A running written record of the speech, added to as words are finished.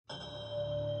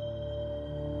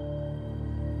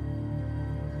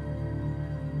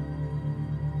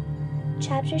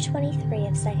Chapter 23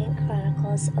 of 2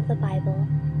 Chronicles of the Bible.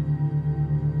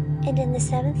 And in the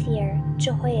 7th year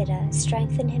Jehoiada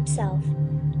strengthened himself,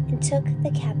 and took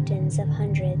the captains of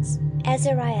hundreds,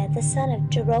 Azariah the son of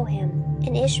Jeroham,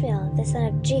 and Ishmael the son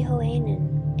of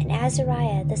Jehohanan, and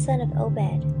Azariah the son of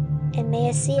Obed, and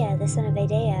Maaseiah the son of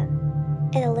Adaiah,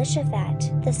 and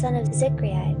Elishaphat the son of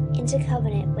Zichri, into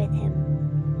covenant with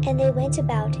him. And they went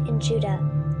about in Judah,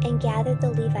 and gathered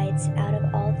the Levites out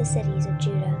of all the cities of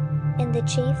Judah, and the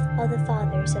chief of the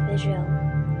fathers of Israel.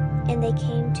 And they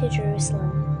came to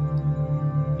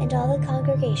Jerusalem. And all the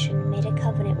congregation made a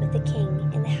covenant with the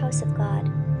king in the house of God.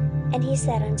 And he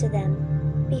said unto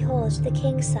them, Behold, the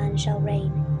king's son shall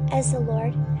reign, as the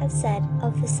Lord hath said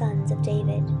of the sons of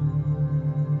David.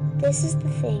 This is the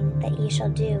thing that ye shall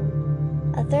do.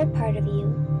 A third part of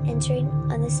you, entering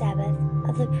on the Sabbath,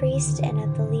 of the priests and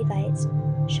of the Levites,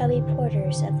 shall be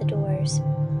porters of the doors.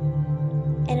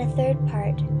 And a third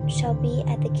part shall be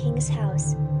at the king's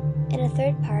house, and a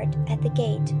third part at the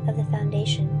gate of the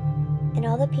foundation. And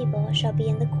all the people shall be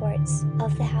in the courts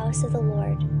of the house of the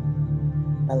Lord.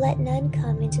 But let none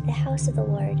come into the house of the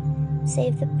Lord,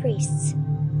 save the priests,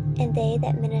 and they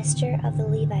that minister of the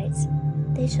Levites.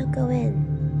 They shall go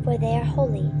in, for they are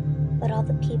holy, but all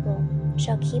the people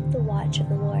shall keep the watch of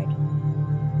the Lord.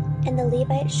 And the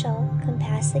Levites shall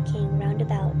compass the king round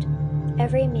about,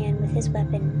 every man with his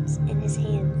weapons in his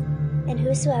hand. And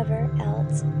whosoever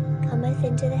else cometh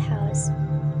into the house,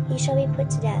 he shall be put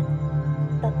to death.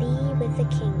 But be ye with the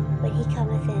king when he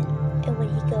cometh in, and when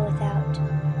he goeth out.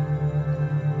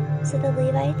 So the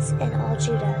Levites and all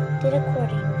Judah did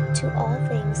according to all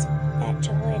things that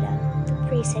Jehoiada the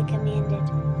priest had commanded,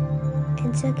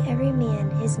 and took every man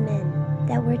his men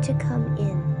that were to come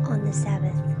in on the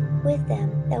Sabbath, with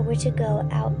them that were to go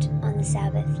out on the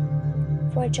Sabbath.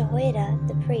 For Jehoiada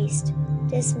the priest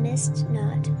dismissed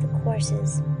not the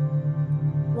courses.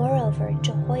 Moreover,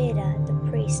 Jehoiada the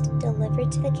priest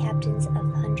delivered to the captains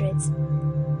of hundreds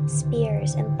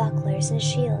spears and bucklers and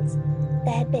shields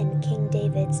that had been King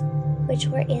David's, which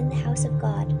were in the house of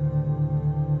God.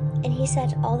 And he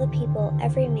set all the people,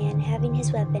 every man having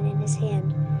his weapon in his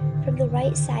hand, from the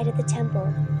right side of the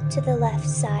temple to the left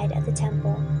side of the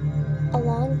temple,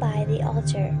 along by the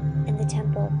altar and the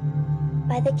temple,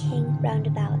 by the king round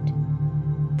about.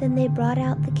 Then they brought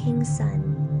out the king's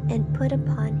son, and put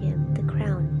upon him the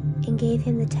crown, and gave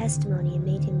him the testimony, and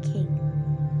made him king.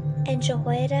 And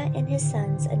Jehoiada and his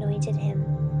sons anointed him,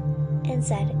 and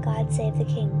said, God save the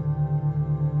king.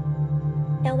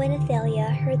 Now when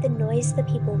Athaliah heard the noise of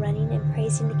the people running and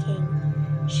praising the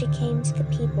king, she came to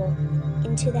the people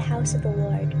into the house of the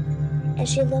Lord. And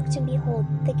she looked, and behold,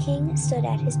 the king stood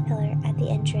at his pillar at the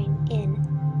entering in,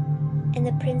 and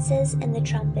the princes and the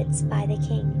trumpets by the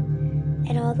king.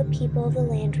 And all the people of the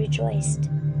land rejoiced,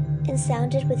 and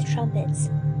sounded with trumpets,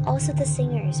 also the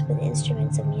singers with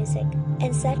instruments of music,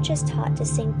 and such as taught to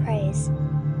sing praise.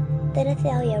 Then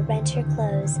Athaliah rent her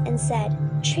clothes, and said,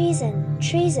 Treason!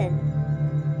 Treason!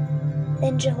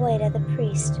 Then Jehoiada the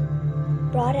priest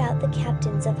brought out the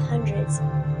captains of hundreds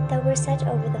that were set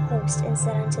over the host, and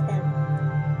said unto them,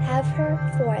 Have her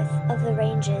forth of the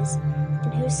ranges,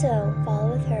 and whoso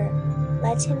followeth her,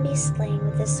 let him be slain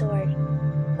with the sword.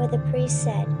 For the priest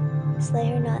said, Slay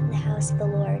her not in the house of the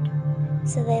Lord.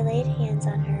 So they laid hands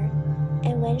on her.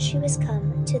 And when she was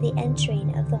come to the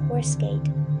entering of the horse gate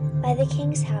by the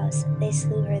king's house, they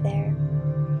slew her there.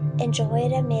 And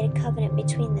Jehoiada made a covenant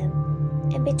between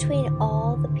them, and between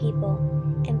all the people,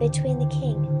 and between the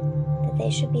king, that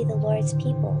they should be the Lord's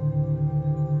people.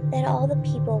 Then all the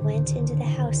people went into the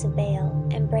house of Baal,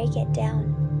 and brake it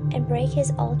down, and brake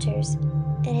his altars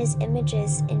and his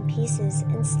images in pieces,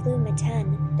 and slew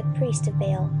Mattan the priest of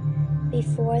Baal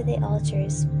before the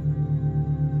altars.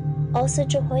 Also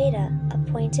Jehoiada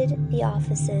appointed the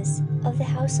offices of the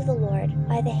house of the Lord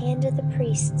by the hand of the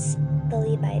priests, the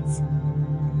Levites,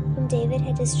 whom David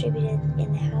had distributed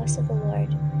in the house of the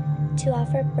Lord, to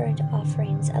offer burnt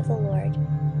offerings of the Lord,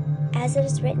 as it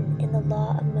is written in the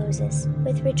law of Moses,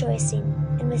 with rejoicing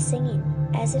and with singing,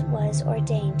 as it was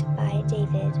ordained by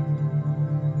David.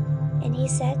 And he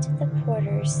set the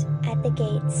porters at the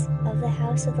gates of the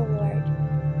house of the Lord,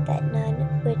 that none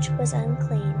which was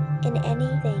unclean in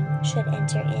anything should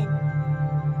enter in.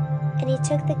 And he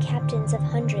took the captains of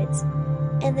hundreds,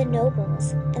 and the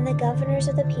nobles, and the governors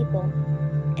of the people,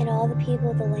 and all the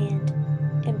people of the land,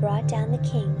 and brought down the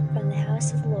king from the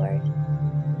house of the Lord.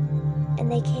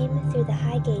 And they came through the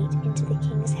high gate into the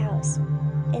king's house,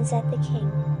 and set the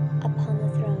king upon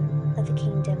the throne of the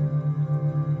kingdom.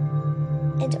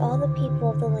 And all the people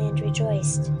of the land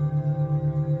rejoiced,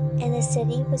 and the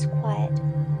city was quiet,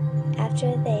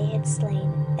 after they had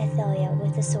slain Athaliah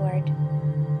with the sword.